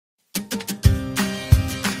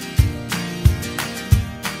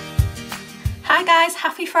Hi guys,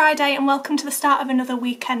 happy Friday and welcome to the start of another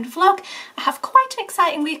weekend vlog. I have quite an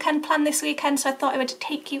exciting weekend planned this weekend, so I thought I would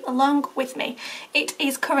take you along with me. It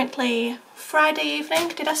is currently Friday evening,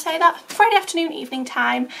 did I say that? Friday afternoon, evening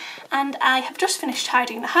time, and I have just finished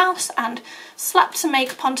tidying the house and slapped some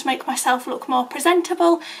makeup on to make myself look more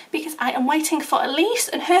presentable because I am waiting for Elise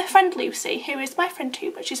and her friend Lucy, who is my friend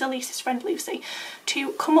too, but she's Elise's friend Lucy,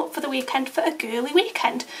 to come up for the weekend for a girly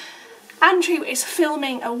weekend. Andrew is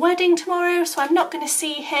filming a wedding tomorrow, so I'm not going to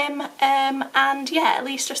see him, and yeah,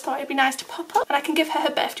 Elise just thought it'd be nice to pop up and I can give her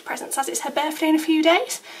her birthday presents as it's her birthday in a few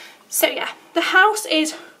days. So yeah, the house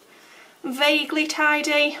is vaguely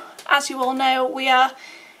tidy. As you all know, we are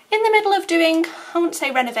in the middle of doing, I wouldn't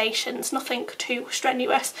say renovations, nothing too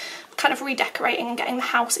strenuous, kind of redecorating and getting the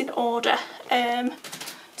house in order.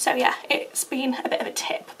 So yeah, it's been a bit of a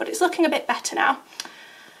tip, but it's looking a bit better now.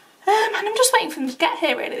 And I'm just waiting for them to get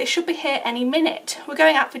here really. They should be here any minute. We're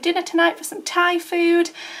going out for dinner tonight for some Thai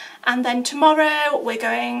food, and then tomorrow we're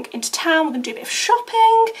going into town. We're going to do a bit of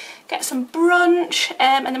shopping, get some brunch,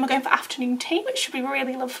 and then we're going for afternoon tea, which should be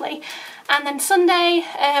really lovely. And then Sunday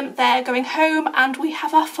they're going home and we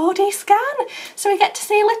have our 4D scan, so we get to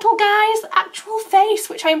see little guy's actual face,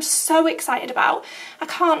 which I am so excited about. I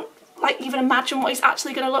can't even imagine what he's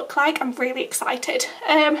actually going to look like. I'm really excited.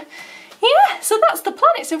 Yeah, so that's the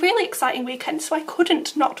plan. It's a really exciting weekend, so I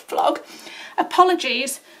couldn't not vlog.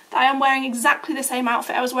 Apologies that I am wearing exactly the same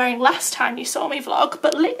outfit I was wearing last time you saw me vlog,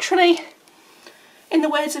 but literally, in the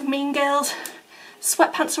words of Mean Girls,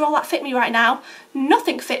 sweatpants are all that fit me right now.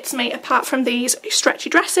 Nothing fits me apart from these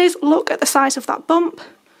stretchy dresses. Look at the size of that bump.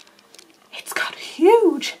 It's got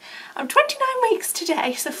huge. I'm 29 weeks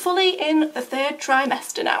today, so fully in the 3rd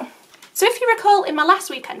trimester now. So if you recall in my last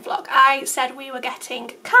weekend vlog, I said we were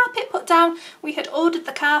getting carpet put down. We had ordered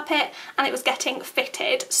the carpet and it was getting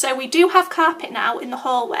fitted. So we do have carpet now in the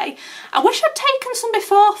hallway. I wish I'd taken some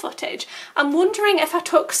before footage. I'm wondering if I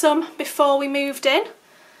took some before we moved in.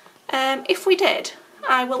 If we did,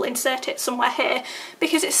 I will insert it somewhere here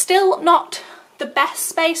because it's still not the best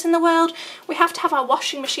space in the world. We have to have our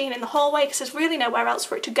washing machine in the hallway because there's really nowhere else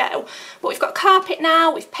for it to go. But we've got carpet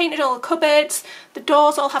now, we've painted all the cupboards, the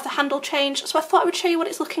doors all have the handle changed, so I thought I would show you what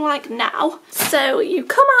it's looking like now. So you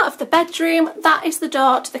come out of the bedroom, that is the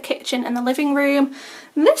door to the kitchen and the living room.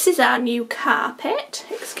 This is our new carpet,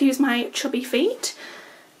 excuse my chubby feet.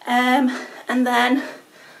 And then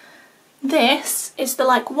this is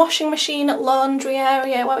the washing machine, laundry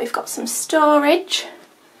area where we've got some storage.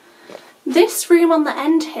 This room on the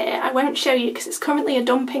end here, I won't show you because it's currently a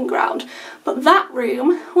dumping ground, but that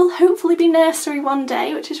room will hopefully be nursery one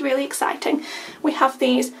day, which is really exciting. We have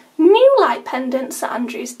these new light pendants that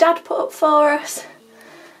Andrew's dad put up for us,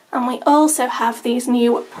 and we also have these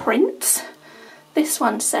new prints. This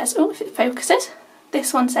one says, oh, if it focuses,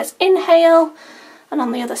 this one says inhale, and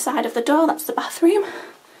on the other side of the door, that's the bathroom,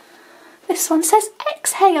 this one says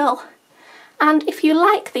exhale. And if you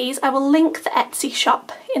like these, I will link the Etsy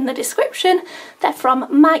shop in the description. They're from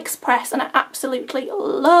Mike's Press and I absolutely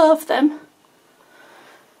love them.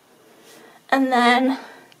 And then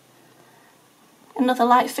another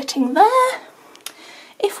light fitting there.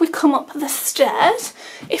 If we come up the stairs,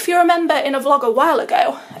 if you remember in a vlog a while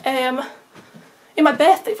ago, in my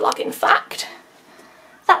birthday vlog in fact,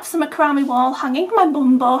 that's the macrame wall hanging my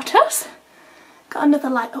mum bought us. Got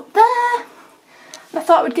another light up there. I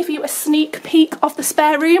thought I would give you a sneak peek of the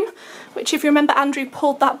spare room, which if you remember Andrew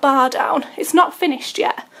pulled that bar down. It's not finished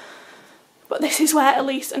yet, but this is where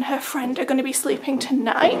Elise and her friend are going to be sleeping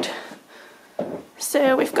tonight.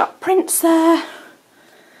 So we've got prints there,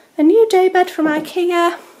 a new daybed from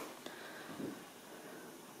IKEA,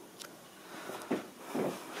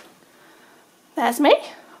 there's me,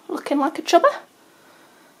 looking like a chubber.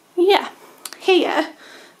 Yeah, here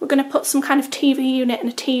we're going to put some kind of TV unit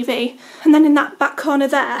and a TV, and then in that back corner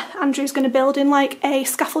there, Andrew's going to build in a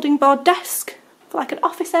scaffolding board desk for an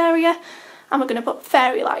office area, and we're going to put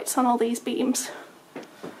fairy lights on all these beams.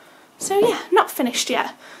 So yeah, not finished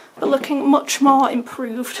yet, but looking much more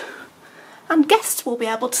improved. And guests will be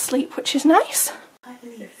able to sleep, which is nice. Hi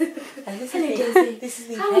Elise. Hello Daisy. This is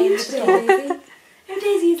me playing with the dog. Daisy? Oh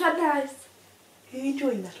Daisy, is that nice? Are you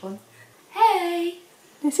enjoying that one? Hey!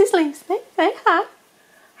 This is Lucy. Say hi.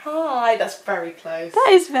 Hi, that's very close. That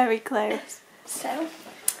is very close. So,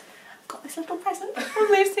 I've got this little present from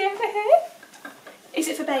Lucy over here. Is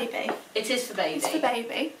it for baby? It is for baby. It's for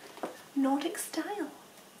baby. Nordic style.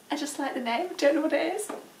 I just like the name, don't know what it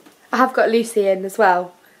is. I have got Lucy in as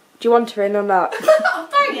well. Do you want her in or not?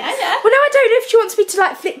 Oh, yeah. Well, no, I don't know if she wants me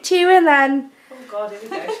to flick to you and then... Oh God, here we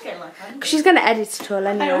go, she's getting like angry. Because she's going to edit it all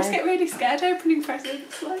anyway. I always get really scared opening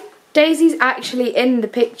presents. Daisy's actually in the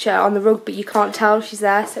picture on the rug, but you can't tell she's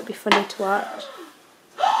there, so it'd be funny to watch.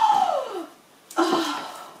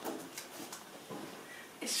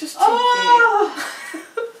 It's just too cute.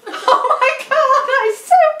 Oh my god, that is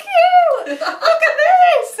so cute! Look at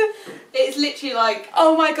this! It's literally like...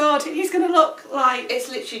 Oh my god, he's gonna look like... It's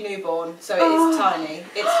literally newborn, so it is tiny.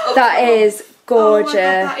 It's That is gorgeous. Oh my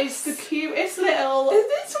god, that is the cutest little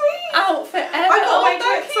sweet? outfit ever. I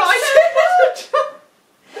got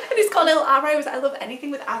And he's got little arrows. I love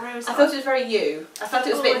anything with arrows I on. thought it was very you. I thought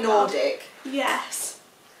it was a bit my God. Nordic. Yes.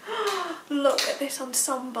 Look at this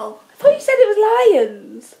ensemble. I thought you said it was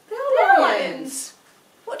lions. They're lions.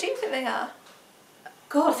 What do you think they are?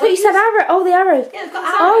 God, I thought you said arrow. Oh, the arrows. Yeah, they've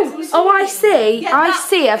got arrows. Oh, I see. Yeah, I that-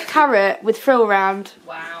 see a carrot with frill round.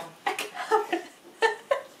 Wow. A carrot.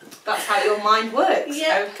 That's how your mind works.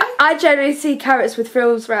 Yeah. Okay. I generally see carrots with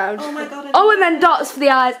frills round. Oh my god. Oh, and then dots for the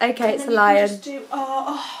eyes. Okay, it's a lion.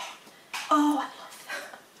 I love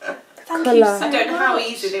that. Thank Colour. you so I don't know how much.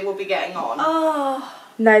 easy they will be getting on. Oh,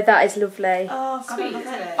 No, that is lovely. God, Sweet, I love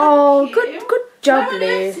isn't it? Oh, Thank you. good job, Where on Lou.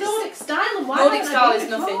 earth's Nordic style and why Nordic haven't I style been is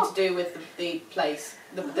nothing before? to do with the place,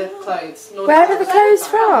 the clothes. Nordic Where style are the is clothes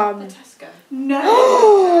like from? Tesco. No.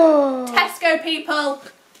 Oh. Tesco people,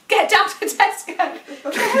 get down to Tesco.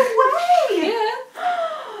 No way. Yeah.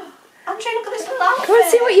 Andrew, look at this little outfit. Come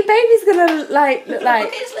and see what your baby's gonna look like. Look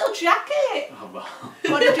at his little jacket. Oh, well,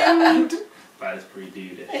 What a dude. that is pretty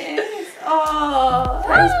dude. It is. Oh,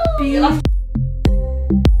 That is beautiful.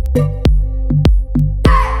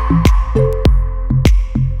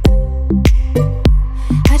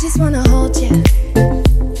 I just wanna hold you.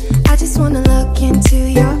 I just wanna look into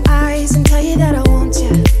your eyes and tell you that I want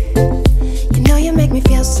you. You know you make me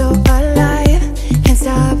feel so alive. Can't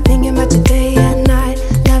stop thinking about you day and night.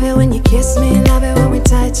 Love it when you kiss me, love it when we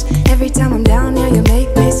touch. Every time I'm down here, you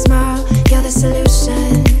make me smile. You're the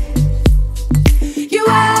solution. You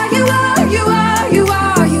are, you are, you are, you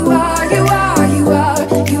are, you are, you are, you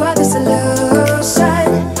are. You are the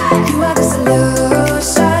solution. You are the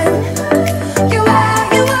solution. You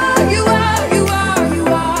are, you are, you are, you are, you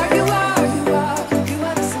are, you are, you are. You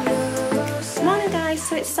are the solution. morning guys,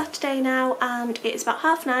 so it's Saturday now and it's about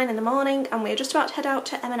 9:30 in the morning and we're just about to head out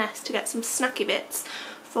to M&S to get some snacky bits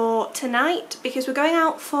for tonight because we're going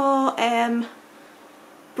out for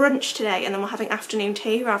brunch today and then we're having afternoon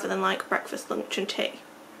tea rather than like breakfast, lunch and tea.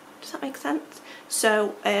 Does that make sense?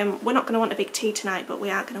 So we're not going to want a big tea tonight, but we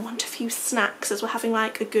are going to want a few snacks as we're having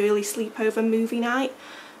like a girly sleepover movie night.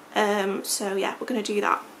 So yeah, we're going to do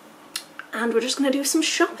that. And we're just going to do some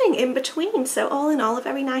shopping in between. So all in all, a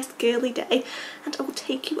very nice girly day. And I will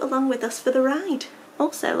take you along with us for the ride.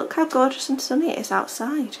 Also, look how gorgeous and sunny it is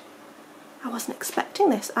outside. I wasn't expecting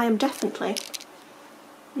this. I am definitely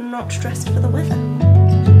not dressed for the weather.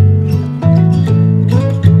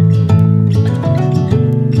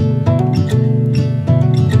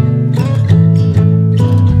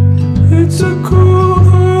 It's a cold,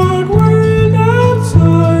 hard wind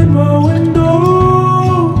outside my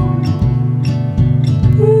window.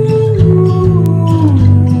 Ooh,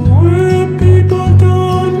 where people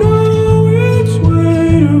don't know which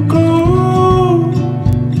way to go.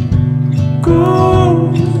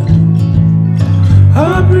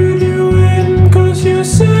 I breathe you in 'cause your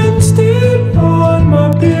scent's still on my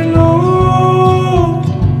pillow.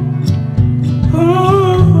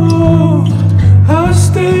 Oh, I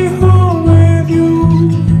stay home with you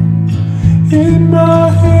in my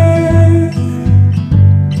head.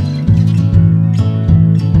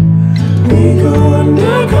 We go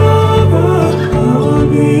undercover, I will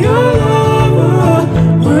be your lover.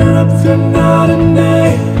 We're up for night and day.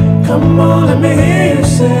 Come on, let me hear you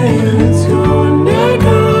say, let's go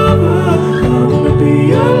undercover. I wanna be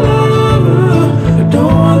your lover. I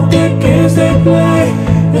don't want the games they play.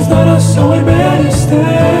 It's not us, so we better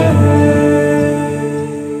stay.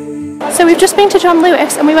 So we've just been to John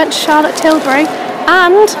Lewis and we went to Charlotte Tilbury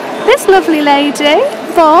and this lovely lady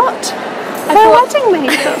bought her wedding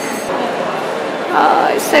makeup. Oh,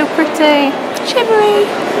 it's so pretty. Shivery.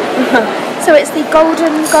 So it's the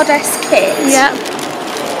Golden Goddess kit. Yeah.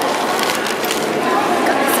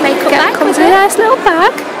 Makeup That that comes comes in a with it. nice little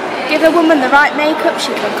bag. Give a woman the right makeup,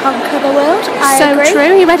 she can conquer the world. I So agree.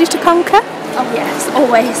 true. You ready to conquer? Oh yes,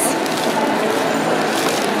 always.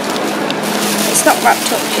 It's not wrapped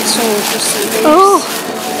up, it's all just loose. Oh.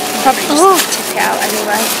 Probably just Oh. tip it out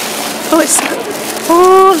anyway. Oh, it's.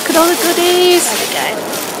 Oh, look at all the goodies. There we go.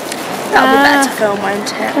 That'll be better to film, won't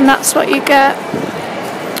it? And that's what you get.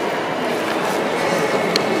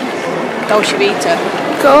 Dolce Vita.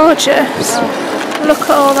 Gorgeous. Look at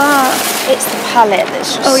all that. It's the palette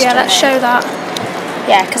that's just Oh yeah, let's show stunning. that.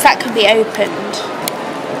 Yeah, because that can be opened.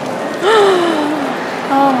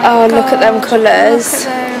 Oh, look at them colours. Look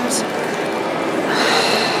at those.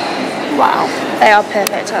 Wow. They are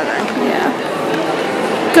perfect, aren't they?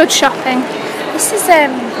 Yeah. Good shopping. This is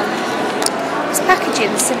this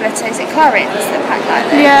packaging similar to, is it Clarins that pack like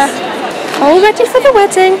this? Yeah. All ready for the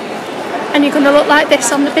wedding. And you're going to look like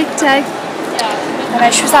this on the big day. I know,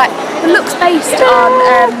 she was like, the look's based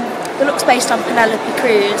on Penelope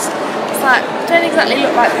Cruz. It's like, don't exactly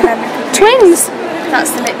look like Penelope Cruz. Twins.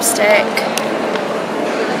 That's the lipstick.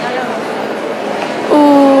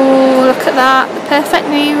 Ooh, look at that. The perfect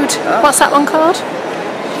nude. What's that one called?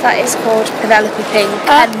 That is called Penelope Pink.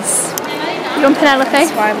 Hence, you want Penelope?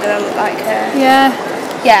 that's why I'm going to look like her. Yeah.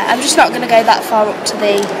 Yeah, I'm just not going to go that far up to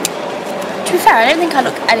the... To be fair, I don't think I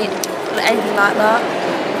look anything like that.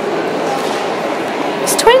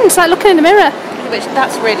 It's twins, like looking in the mirror. Which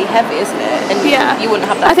that's really heavy, isn't it? And Yeah. you wouldn't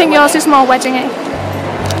have that. I think yours is more wedding-y.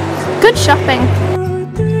 Good shopping.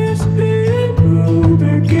 This be a new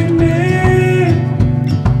beginning.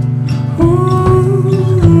 Ooh,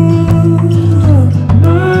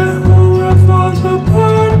 my whole world falls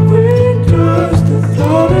apart with just the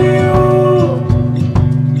thought of you.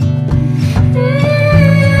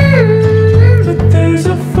 But there's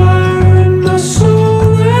a fire in my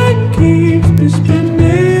soul that keeps me spinning.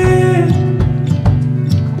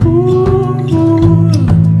 Ooh,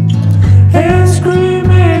 and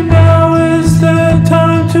screaming, now is the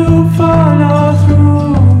time to follow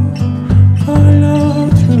through, follow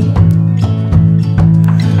through.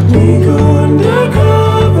 We go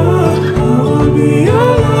undercover, I will be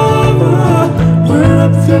your lover. We're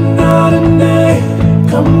up through night and day.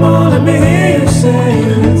 Come on, let me hear you say,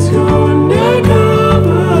 let's go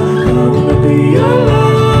undercover. I wanna be your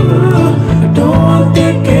lover. I don't want the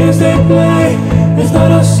games they play. It's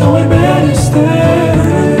not us, so we better stay.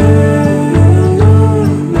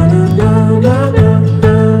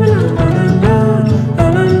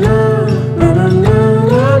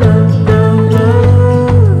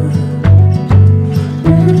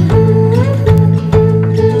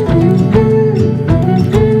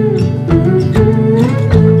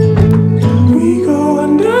 We go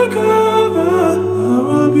undercover, I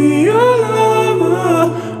will be your lover.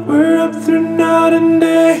 We're up through night and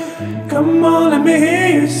day. Come on, let me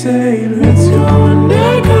hear you say, let's go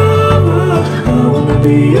undercover. I wanna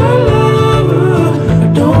be your lover.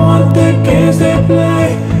 I don't want the games they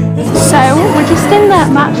play. So we're just in the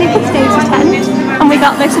Marc Jacobs Daisy tent and we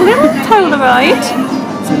got this little Polaroid,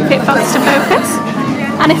 so if it focus to focus,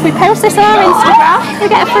 and if we post this on our Instagram we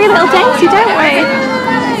get a free little Daisy, don't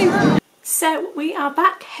we? So we are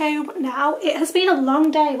back home now. It has been a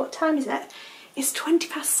long day. What time is it? It's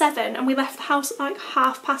 7:20 and we left the house at like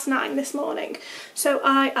 9:30 this morning. So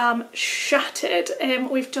I am shattered.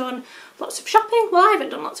 We've done lots of shopping. Well, I haven't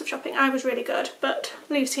done lots of shopping. I was really good, but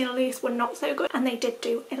Lucy and Elise were not so good and they did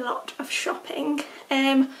do a lot of shopping.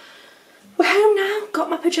 We're home now, got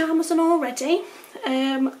my pyjamas on already.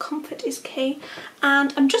 Comfort is key,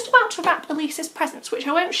 and I'm just about to wrap Elise's presents, which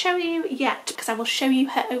I won't show you yet because I will show you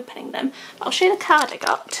her opening them, but I'll show you the card I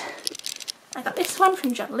got. I got this one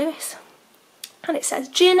from John Lewis and it says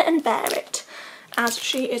gin and bear it, as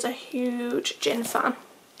she is a huge gin fan.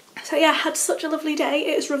 So yeah, I had such a lovely day.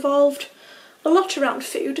 It has revolved a lot around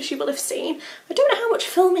food, as you will have seen. I don't know how much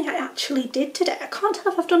filming I actually did today. I can't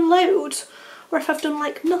tell if I've done loads or if I've done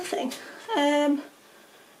like nothing.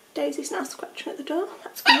 Daisy's now scratching at the door,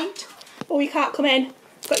 that's great. Oh, you can't come in,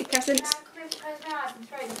 I've got your presents.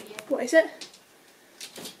 What is it?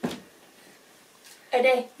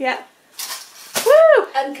 Ready? Yeah. Woo!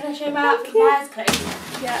 Can I show you my outfit? My eyes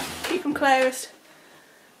closed. Yeah, keep them closed.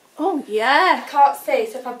 Oh yeah. I can't see,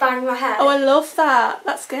 so if I bang my head. Oh, I love that.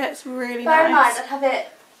 That's good, it's really Bear in mind, nice. I'd have it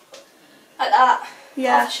like that.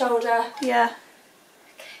 Yeah. Off the shoulder. Yeah.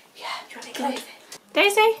 Yeah, do you want to close it?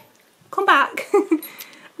 Daisy, come back.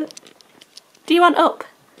 Do you want up?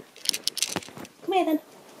 Come here then.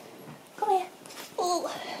 Come here. Ooh.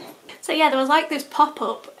 So yeah, there was like this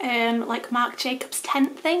pop-up like Marc Jacobs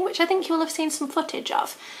tent thing, which I think you will have seen some footage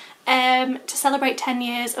of, to celebrate 10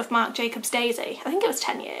 years of Marc Jacobs Daisy. I think it was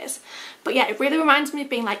 10 years. But yeah, it really reminds me of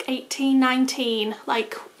being like 18, 19,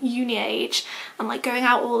 like uni age, and like going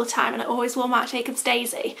out all the time, and I always wore Marc Jacobs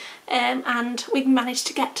Daisy. And we managed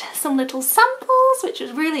to get some little samples, which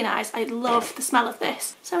was really nice. I love the smell of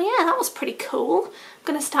this. So yeah, that was pretty cool. I'm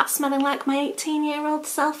gonna start smelling like my 18-year-old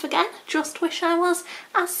self again. Just wish I was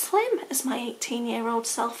as slim as my 18-year-old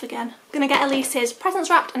self again. I'm gonna get Elise's presents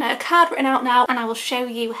wrapped and her card written out now, and I will show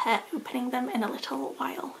you her opening them in a little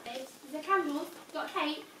while. Is there candles? Got a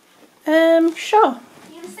cake? Sure.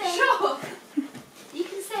 You can sing? Sure! You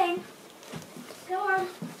can sing. Go on.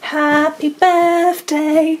 Happy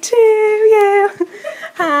birthday to you.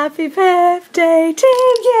 Happy birthday to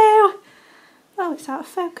you. Oh, it's out of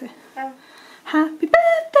focus. Oh. Happy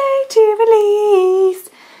birthday to Elise.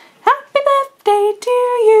 Happy birthday to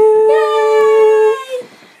you. Yay!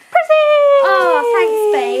 Presents. Oh,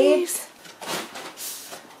 thanks, babes.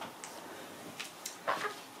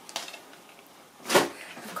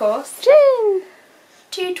 Of course. Gin.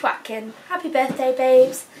 To Twatkin. Happy birthday,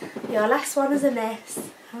 babes. Your last one is a miss.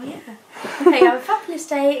 Oh yeah. May you have a fabulous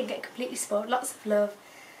day and get completely spoiled. Lots of love.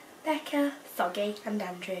 Becca, Soggy and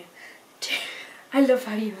Andrew. I love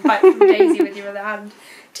how you write from Daisy with your other hand.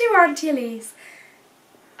 To Auntie Elise.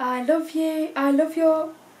 I love you. I love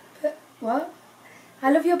your... What?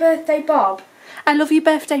 I love your birthday, Bob. I love your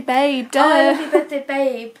birthday, babe. Duh. Oh, I love your birthday,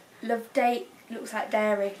 babe. Love date. Looks like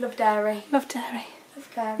dairy. Love dairy. Love dairy. Love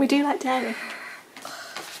dairy. We do like dairy.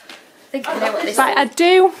 I think I know what this Right, I is.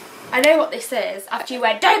 do. I know what this is. After you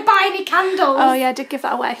went, don't buy any candles. Oh yeah, I did give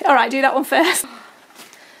that away. Alright, do that one first.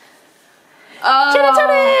 Oh, Gin and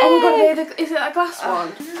tonic! Oh my god, is it a glass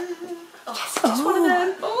one? Oh, yes, it's one of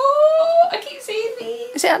them. Oh, I keep seeing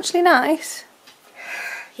these. Is it actually nice?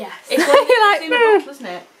 Yes. It's one You're like, in the bottle, isn't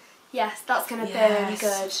it? Yes, that's going to Yes. burn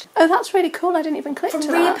good. Oh, that's really cool. I didn't even click From to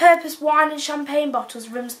that. repurposed wine and champagne bottles,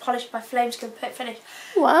 rims polished by flames to the finish.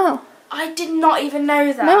 Wow. I did not even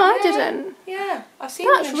know that. No, I didn't. Yeah, I've seen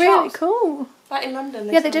That's them in really shops. cool. Like in London.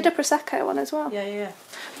 Yeah, they did a Prosecco one as well. Yeah, yeah.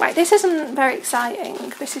 Right, this isn't very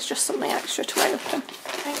exciting. This is just something extra to open.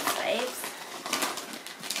 Thanks, babes.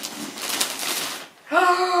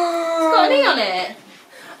 It's got an E on it.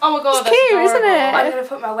 Oh my god, It's that's cute, isn't adorable. it? I'm going to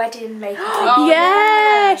put my wedding makeup on. Oh,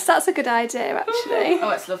 Yes, that's a good idea actually. Oh,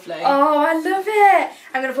 it's lovely. Oh, I love it.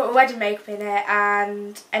 I'm going to put my wedding makeup in it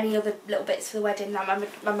and any other little bits for the wedding. Like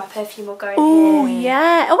my perfume will go in Oh here.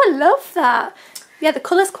 yeah. Oh, I love that. Yeah, the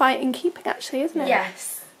colour's quite in keeping actually, isn't it?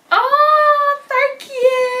 Yes. Oh, thank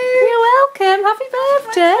you. You're welcome. Happy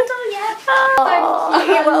birthday. Oh, Thank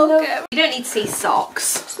you. you're welcome. You don't need to see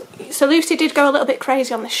socks. So Lucy did go a little bit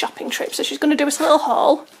crazy on this shopping trip, so she's going to do us a little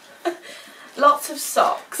haul. Lots of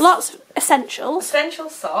socks. Lots of essentials. Essential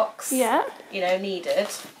socks. Yeah, You know, needed.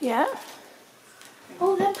 yeah.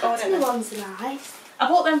 Oh, them Oh, I don't pattern know. ones are nice. I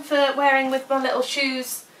bought them for wearing with my little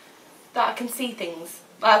shoes that I can see things.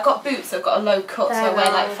 Like, I've got boots, I've got a low cut, so I wear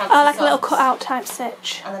like fancy Oh, like a little socks. cut-out type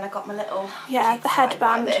stitch. And then I got my little Yeah, the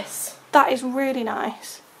headband. like this. That is really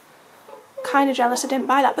nice. Kind of jealous I didn't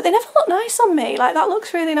buy that, but they never look nice on me. Like, that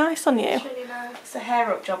looks really nice on you. It's really nice. It's a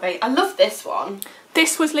hair up job. I love this one.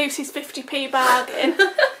 This was Lucy's 50p bargain.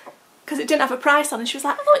 Because it didn't have a price on, and she was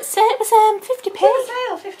like, oh, it was 50p.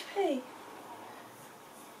 Sale, 50p.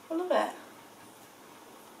 I love it.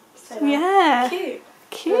 So Yeah. cute.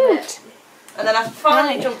 Cute. And then I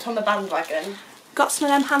finally Right. jumped on the bandwagon. Got some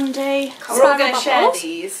of them handy. We're all spiral going to share bubbles.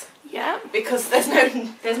 these Yeah. because there's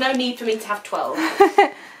no need for me to have 12.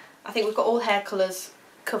 I think we've got all hair colours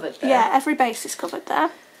covered there. Yeah, every base is covered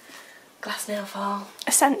there. Glass nail file.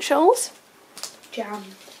 Essentials. Jam.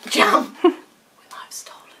 Jam. We might have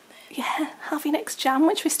stolen this. Yeah, Harvey Nick's jam,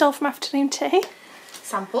 which we stole from afternoon tea.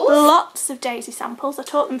 Samples. Lots of Daisy samples. I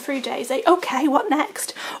taught them through Daisy. Okay, what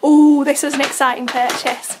next? Oh, this was an exciting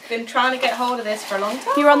purchase. Been trying to get hold of this for a long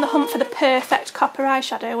time. You were on the hunt for the perfect copper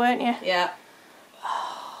eyeshadow, weren't you? Yeah.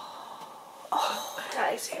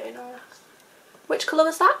 That is so nice. Which colour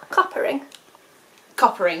was that? Coppering?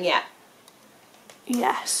 Coppering, yeah.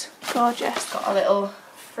 Yes, gorgeous. Got a little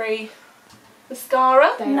free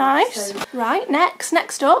mascara. Very Nice. so- Right,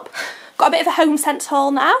 next up. Got a bit of a home sense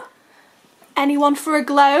haul now. Anyone for a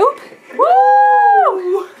globe?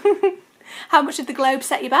 Woo! How much did the globe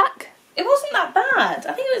set you back? It wasn't that bad.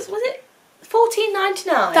 I think it was it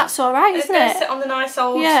 $14.99? That's alright, It's isn't going to it? sit on the nice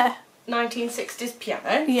old Yeah. 1960s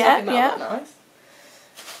piano. Yeah, Something yeah. that looked nice.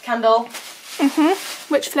 Candle.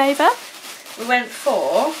 Which flavour? We went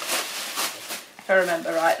for, if I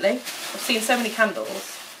remember rightly, I've seen so many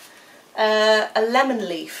candles, a lemon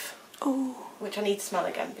leaf, Oh. which I need to smell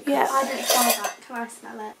again because Yeah. I didn't smell that. Can I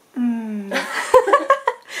smell it?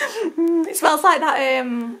 It smells like that,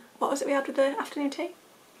 what was it we had with the afternoon tea?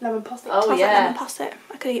 Lemon posset. Oh, Smells yeah. like lemon posset.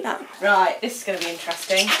 I could eat that. Right, this is going to be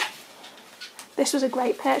interesting. This was a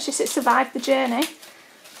great purchase. It survived the journey.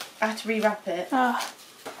 I had to rewrap it. Oh.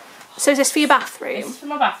 So is this for your This bathroom? is for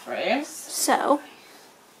my bathroom. So,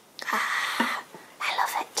 I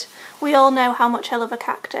love it. We all know how much I love a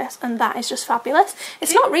cactus, and that is just fabulous.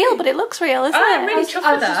 It's not real, but it looks real, isn't I'm it? really I chuffed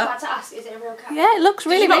was with just that. about to ask, is it a real cat? Yeah, it looks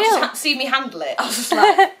really Did you not real. just see me handle it? I was just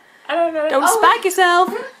like, I don't know. Don't spag yourself.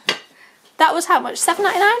 That was how much? $7.99?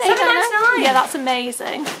 $8.99? $7.99. Yeah, that's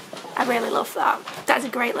amazing. I really love that. That's a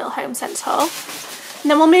great little home sense haul. And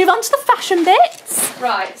then we'll move on to the fashion bits.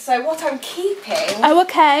 Right, so what I'm keeping... Oh,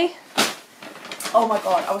 okay. Oh my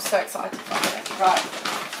god, I was so excited about it. Right.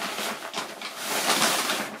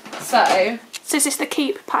 So is this the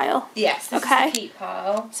keep pile? yes, this is the keep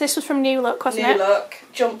pile. So this was from New Look, wasn't New it? Look,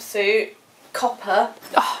 jumpsuit, copper.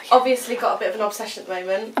 Oh, yeah. Obviously got a bit of an obsession at the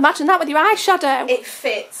moment. Imagine that with your eyeshadow. It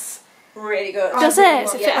fits really good. Does it?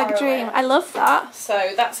 Does it fit like a dream? I love that.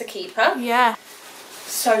 So that's a keeper. Yeah.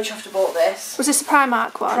 So chuffed I bouought this. Was this a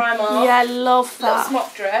Primark one? Primark. Yeah, I love that. Little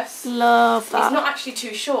smock dress. Love that. It's not actually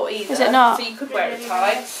too short either. Is it not? So you could wear it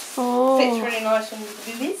tight. Oh. Fits really nice on the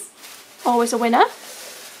boobies. Always a winner.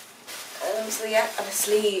 So yeah, and the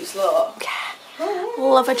sleeves, look.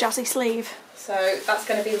 Love a jazzy sleeve. So that's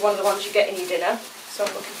going to be one of the ones you get in your dinner. So I'm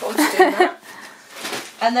looking forward to doing that.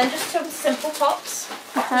 And then just some simple tops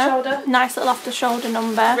off the shoulder. Nice little off the shoulder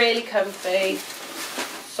number. Really comfy,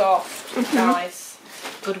 soft, nice,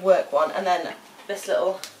 good work one. And then this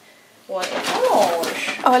little one in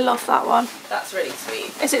orange. Oh, I love that one. That's really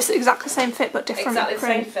sweet. Is it exactly the same fit but different Exactly the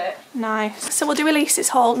print? same fit. Nice. So we'll do Elise's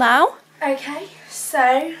haul now. Okay,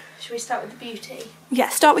 so should we start with the beauty? Yeah,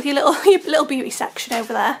 start with your little beauty section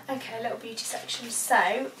over there. Okay, little beauty section.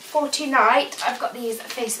 So for tonight, I've got these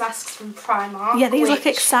face masks from Primark. Yeah, these look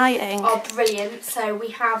which exciting. are brilliant. So we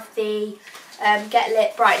have the Get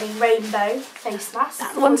Lit Brightening Rainbow face mask.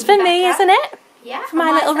 That one's for me, isn't it? Yeah. For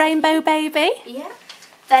my little rainbow baby. Yeah.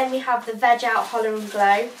 Then we have the Veg Out Hollow and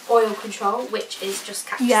Glow Oil Control, which is just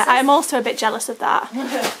cactuses. Yeah, I'm also a bit jealous of that.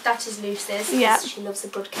 That is Lucy's. Yeah. She loves a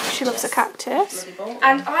good cactus. She loves a cactus.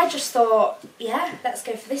 And I just thought, yeah, let's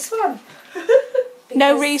go for this one.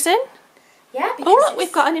 No reason. Yeah. Oh look,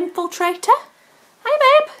 we've got an infiltrator.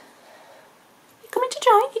 Hi babe. You coming to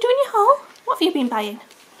join? You doing your haul? What have you been buying?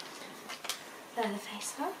 They're the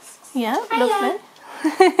face masks. Yeah, Hiya. lovely.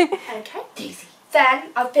 Okay. Daisy. Then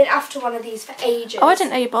I've been after one of these for ages. Oh, I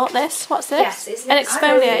didn't know you bought this. What's this? Yes, it's an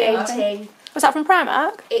exfoliating. exfoliating. Was that from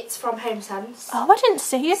Primark? It's from HomeSense. Oh, I didn't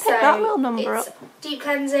see you pick that little number it's up. Deep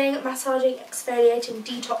cleansing, massaging, exfoliating,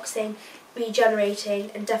 detoxing,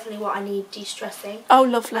 regenerating, and definitely what I need, de-stressing. Oh,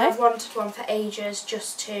 lovely. I've wanted one for ages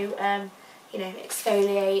just to, you know,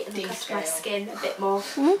 exfoliate and look after my skin a bit more.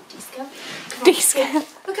 De-scale. De-scale.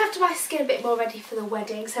 Look after my skin a bit more, ready for the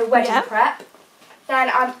wedding. So wedding Yeah. prep.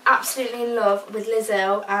 Then I'm absolutely in love with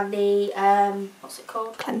Lizzo and the, what's it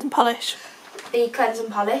called? Cleanse and polish. The cleanse and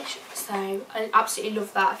polish. So I absolutely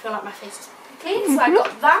love that. I feel like my face is clean, so I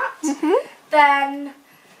got that. Then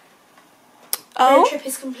no trip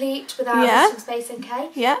is complete without some Space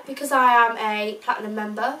NK. Yeah. Because I am a platinum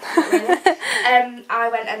member, not really, I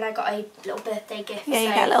went and I got a little birthday gift. Yeah, you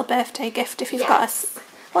so get a little birthday gift if you've got a...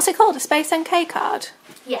 What's it called? A Space NK card?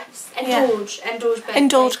 yes, indulge birthday.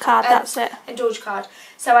 Indulge card, that's it. Indulge card.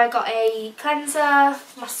 So I got a cleanser,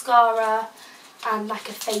 mascara, and like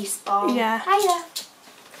a face balm. Yeah. Hiya.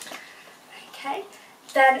 Okay.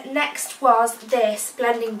 Then next was this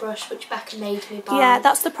blending brush which Becca made me buy. Yeah,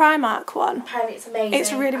 that's the Primark one. Apparently it's amazing.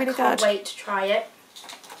 It's really, really I can't good. wait to try it.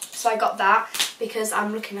 So I got that because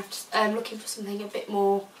I'm looking for something a bit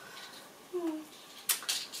more.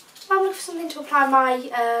 I'm looking for something to apply my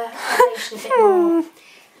foundation a bit more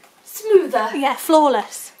smoother. Yeah,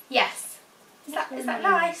 flawless. Yes. Is that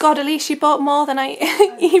nice? God, Elise, you bought more than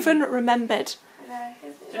I even remembered. No,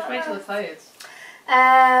 Just wait till the clothes.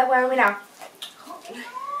 where are we now?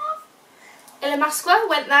 Illamasqua,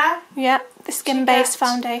 went there. Yeah, the skin-based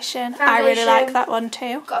foundation. I really like that one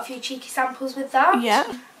too. Got a few cheeky samples with that.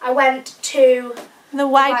 Yeah. I went to The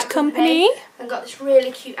White Company. and got this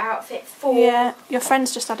really cute outfit for... Yeah, your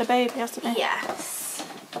friend's just had a baby, hasn't he? Yes.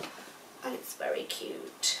 And it's very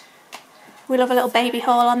cute. We love a little baby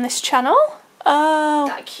haul on this channel. Oh,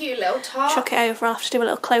 That cute little top. chuck it over. I'll have to do a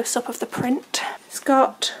little close-up of the print. It's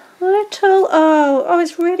got little, oh,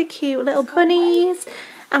 it's really cute. Little bunnies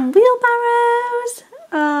and wheelbarrows.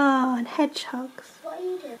 Oh, and hedgehogs. What are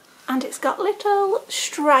you doing? And it's got little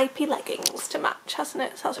stripy leggings to match, hasn't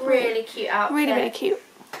it? So that's Really cute outfit. really, really cute.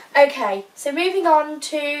 Okay, so moving on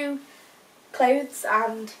to clothes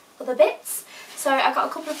and other bits. So I got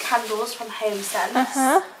a couple of candles from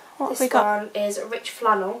HomeSense. What This have we got? one is rich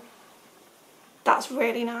flannel. That's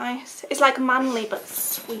really nice. It's like manly but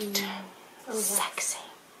sweet. Sexy.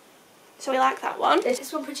 So we like that one.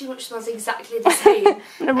 This one pretty much smells exactly the same. I'm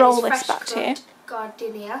going to roll this back to you.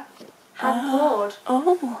 Gardenia. Hand poured.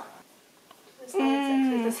 Oh. It's not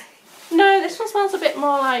exactly the same. No, this one smells a bit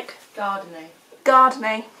more like Gardening.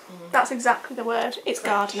 gardening. That's exactly the word. It's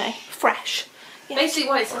gardening. Fresh. Yeah. Basically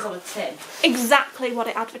what it says on the tin. Exactly what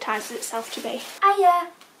it advertises itself to be. Yeah.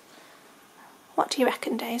 What do you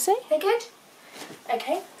reckon, Daisy? They're good?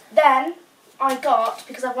 Okay. Then I got,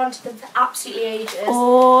 because I wanted them for absolutely ages,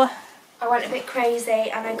 Oh. I went a bit crazy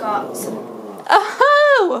and I got some...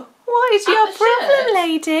 Oh! What is your problem,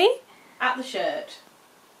 lady? At the shirt.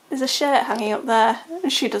 There's a shirt hanging up there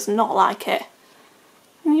and she does not like it.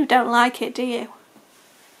 And you don't like it, do you?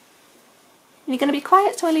 You're going to be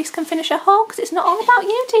quiet so Elise can finish her haul because it's not all about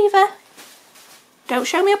you, Diva. Don't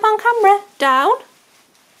show me up on camera. Down.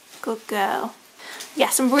 Good girl. Yeah,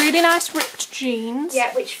 some really nice ripped jeans.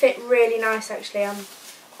 Yeah, which fit really nice actually. I'm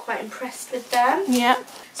quite impressed with them. Yeah.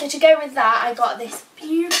 So to go with that, I got this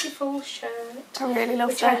beautiful shirt. I really love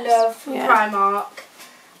which this. I love from Primark.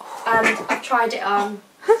 And I've tried it on.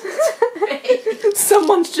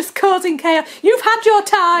 Someone's just causing chaos. You've had your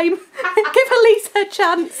time. Give Elise her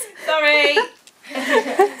chance. Sorry.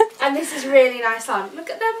 And this is really nice on. Look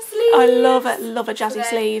at them sleeves. I love it. Love a jazzy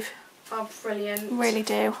sleeve. Oh, brilliant. Really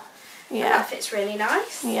do. Yeah. And that fits really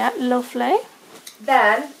nice. Yeah, lovely.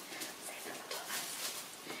 Then,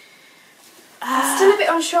 I'm still a bit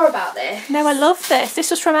unsure about this. No, I love this.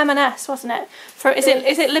 This was from M&S, wasn't it? Is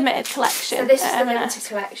it limited collection? So this is the M&S? limited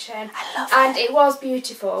collection. I love and it. it was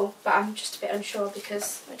beautiful, but I'm just a bit unsure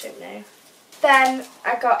because I don't know. Then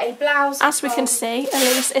I got a blouse. As we can see,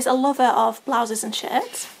 Elise is a lover of blouses and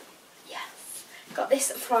shirts. Yes. Got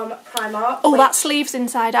this from Primark. Oh, that sleeve's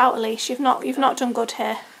inside out, Elise. You've not done good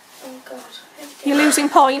here. Oh God. You're losing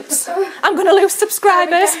points. I'm going to lose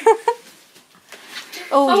subscribers.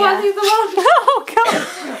 Oh yeah. The one. Oh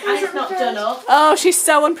God. And it's not done up. Oh, she's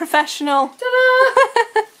so unprofessional.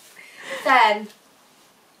 Then,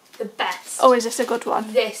 the best. Oh, is this a good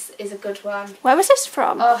one? This is a good one. Where was this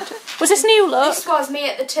from? Oh. Was this New Look? This was me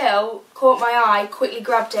at the till, caught my eye, quickly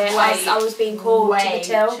grabbed it as I was being called to the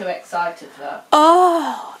till. Too excited for that.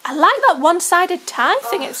 Oh, I like that one-sided tie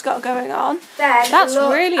thing it's got going on. Then That's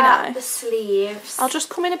look really at nice. the sleeves. I'll just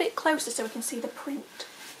come in a bit closer so we can see the print.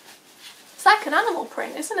 It's like an animal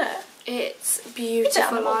print, isn't it? It's beautiful. It's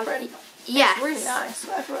an animal print. Yes. It's really nice,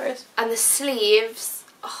 whatever it is. And the sleeves.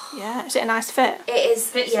 Oh, Yeah, is it a nice fit? it is.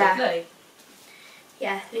 Fits yeah. lovely.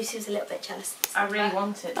 Yeah. Lucy was a little bit jealous. I really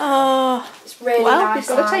want it. Oh, It's really well, nice.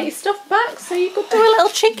 you've got to take your stuff back so you could do a little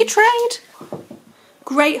cheeky trade.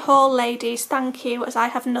 Great haul, ladies. Thank you, as I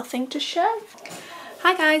have nothing to show.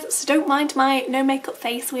 Hi guys, so don't mind my no makeup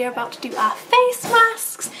face. We are about to do our face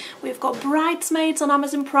masks. We've got Bridesmaids on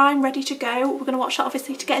Amazon Prime ready to go. We're going to watch that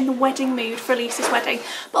obviously to get in the wedding mood for Elise's wedding,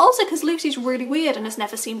 but also because Lucy's really weird and has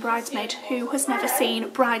never seen Bridesmaid. Who has never seen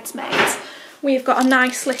Bridesmaids? We've got a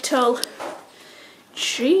nice little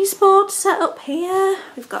cheese board set up here.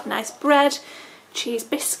 We've got nice bread, cheese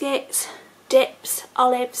biscuits, dips,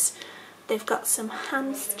 olives. They've got some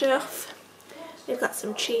ham stuff. We've got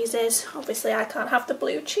some cheeses. Obviously I can't have the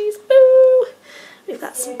blue cheese, boo! We've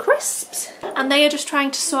got some crisps. And they are just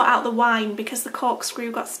trying to sort out the wine because the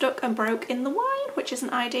corkscrew got stuck and broke in the wine, which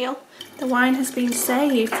isn't ideal. The wine has been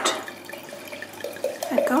saved.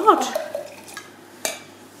 Thank God.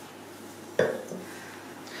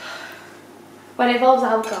 When it involves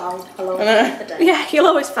alcohol, I'll always have the day. Yeah, you'll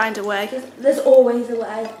always find a way. There's always a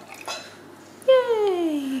way.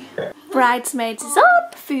 Yay! Bridesmaids is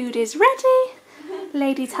on, food is ready,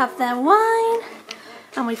 ladies have their wine,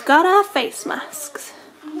 and we've got our face masks.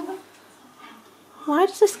 Why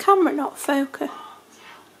does this camera not focus?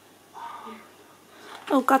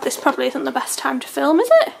 Oh God, this probably isn't the best time to film, is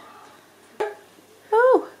it?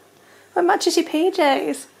 Oh, it matches your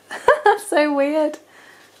PJs. That's so weird.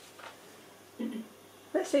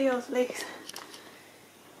 Let's see yours, Lise.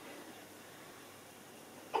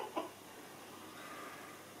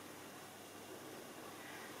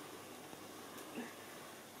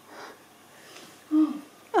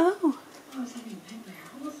 Oh.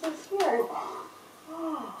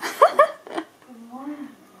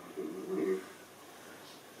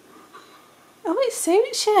 Oh, it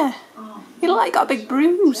suits you. You look like you got a big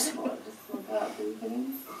bruise.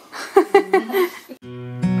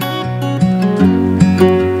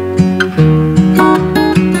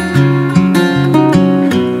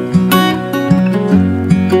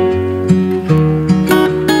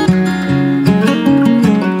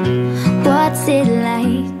 What's it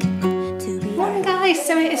like to be Morning guys,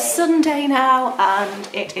 so it is Sunday now and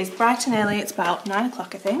it is bright and early. It's about 9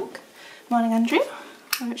 o'clock I think. Morning Andrew.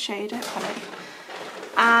 I won't show you, don't panic.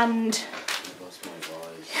 And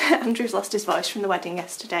Andrew's lost his voice from the wedding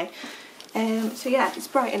yesterday. So yeah, it's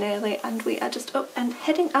bright and early and we are just up and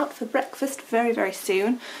heading out for breakfast very, very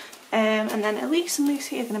soon. And then Elise and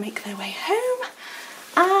Lucy are going to make their way home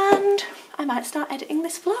and I might start editing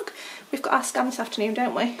this vlog. We've got our scan this afternoon,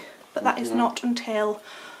 don't we? But that is not until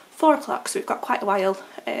 4 o'clock, so we've got quite a while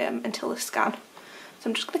until the scan. So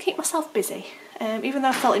I'm just going to keep myself busy Even though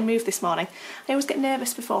I felt in mood this morning, I always get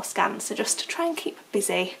nervous before scans, so just to try and keep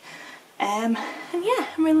busy. And yeah,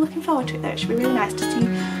 I'm really looking forward to it though. It should be really nice to see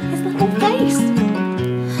his little face.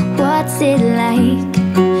 What's it like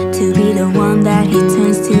to be the one that he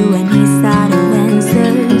turns to when he's out of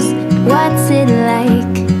answers? What's it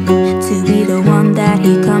like to be the one that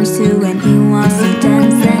he comes to when he wants to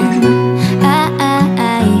dance? And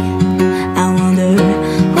I wonder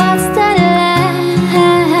what's that like?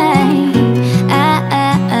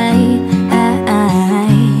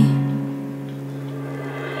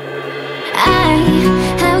 I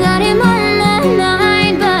have got him on my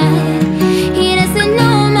mind, but he doesn't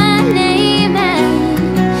know my name,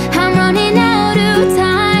 and I'm running out of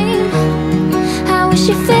time. I wish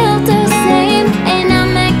you felt the same, and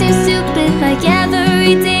I'm acting stupid like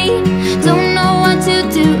every day. Don't know what to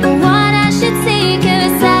do or what I should say,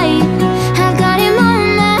 'cause I've got him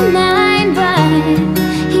on my mind, but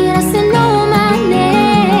he doesn't know my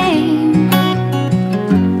name.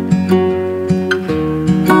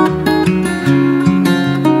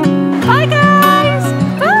 Bye guys!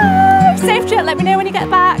 Bye! Safe trip, let me know when you get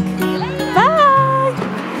back. Bye!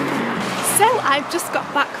 So I've just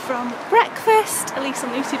got back from breakfast. Elise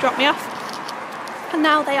and Lucy dropped me off. And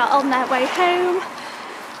now they are on their way home.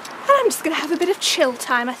 And I'm just going to have a bit of chill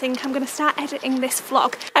time. I think I'm going to start editing this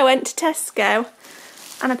vlog. I went to Tesco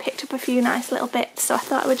and I picked up a few nice little bits, so I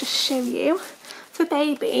thought I would just show you. For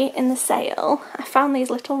baby, in the sale, I found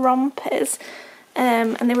these little rompers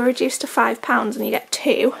and they were reduced to £5 and you get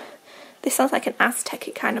 2. This sounds like an Aztec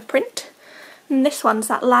kind of print. And this one's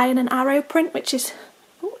that lion and arrow print, which is,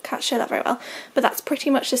 oh, I can't show that very well, but that's pretty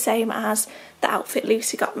much the same as the outfit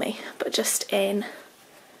Lucy got me, but just in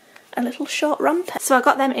a little short romper. So I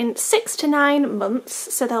got them in 6 to 9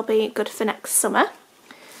 months, so they'll be good for next summer.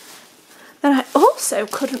 Then I also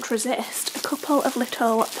couldn't resist a couple of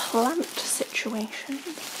little plant situations.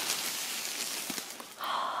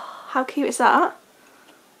 How cute is that?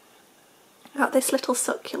 I got this little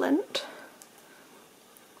succulent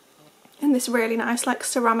in this really nice like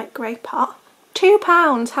ceramic grey pot.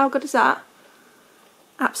 £2, how good is that?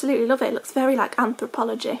 Absolutely love it. It looks very like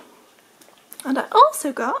anthropology. And I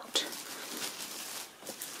also got,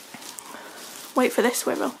 wait for this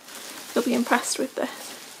Wirral, you'll be impressed with this.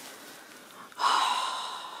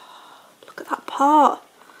 Look at that pot.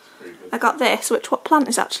 I got this, which, what plant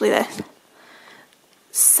is actually this?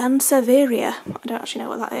 Sansevieria. I don't actually know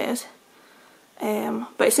what that is.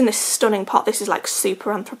 But it's in this stunning pot. This is like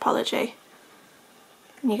super anthropology.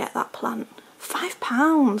 And you get that plant.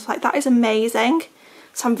 £5, like that is amazing.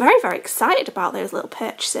 So I'm very, very excited about those little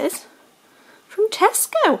purchases from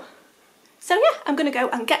Tesco. So yeah, I'm going to go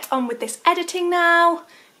and get on with this editing now.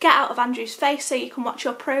 Get out of Andrew's face so you can watch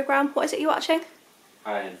your programme. What is it you're watching?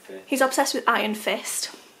 Iron Fist. He's obsessed with Iron Fist.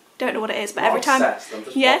 Don't know what it is, but Not every time... obsessed, I'm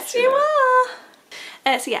just yes, you watching it.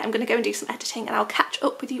 are. So yeah, I'm going to go and do some editing and I'll catch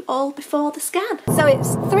up with you all before the scan. So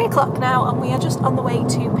it's 3 o'clock now and we are just on the way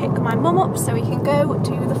to pick my mum up so we can go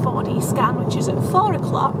to the 4D scan, which is at 4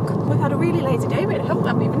 o'clock. We've had a really lazy day, but I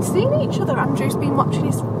haven't even seen each other. Andrew's been watching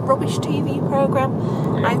his rubbish TV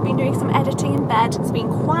programme. I've been doing some editing in bed. It's been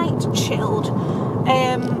quite chilled.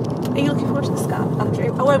 Are you looking forward to the scan,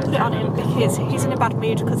 Andrew? I won't put it on him because he's in a bad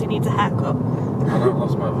mood because he needs a haircut. And I've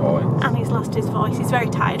lost my voice. And he's lost his voice. He's very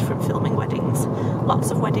tired from filming weddings.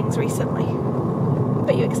 Lots of weddings recently.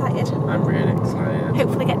 But you excited? I'm really excited.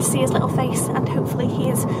 Hopefully get to see his little face and hopefully he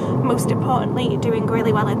is, most importantly, doing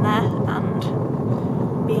really well in there and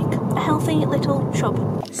being a healthy little chub.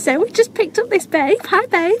 So we just picked up this babe. Hi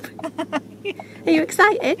babe. Are you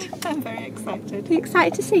excited? I'm very excited. Are you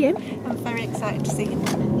excited to see him? I'm very excited to see him.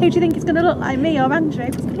 Who do you think is going to look like, me or Andrew?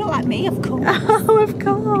 He's going to look like me, of course. Oh, of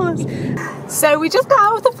course. So we just got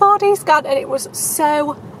out of the 4D scan and it was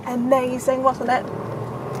so amazing, wasn't it?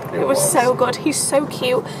 It was so good. He's so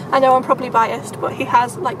cute. I know I'm probably biased, but he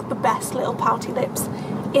has like the best little pouty lips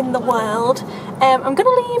in the world. I'm going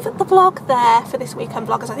to leave the vlog there for this weekend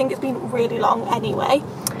vlog because I think it's been really long anyway.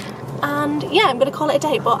 And yeah, I'm going to call it a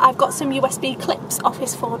day, but I've got some USB clips off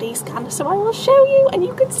his 4D scan, so I will show you and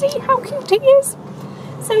you can see how cute he is.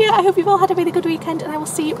 So yeah, I hope you've all had a really good weekend and I will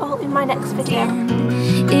see you all in my next video.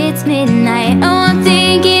 It's midnight, oh I'm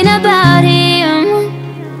thinking about it.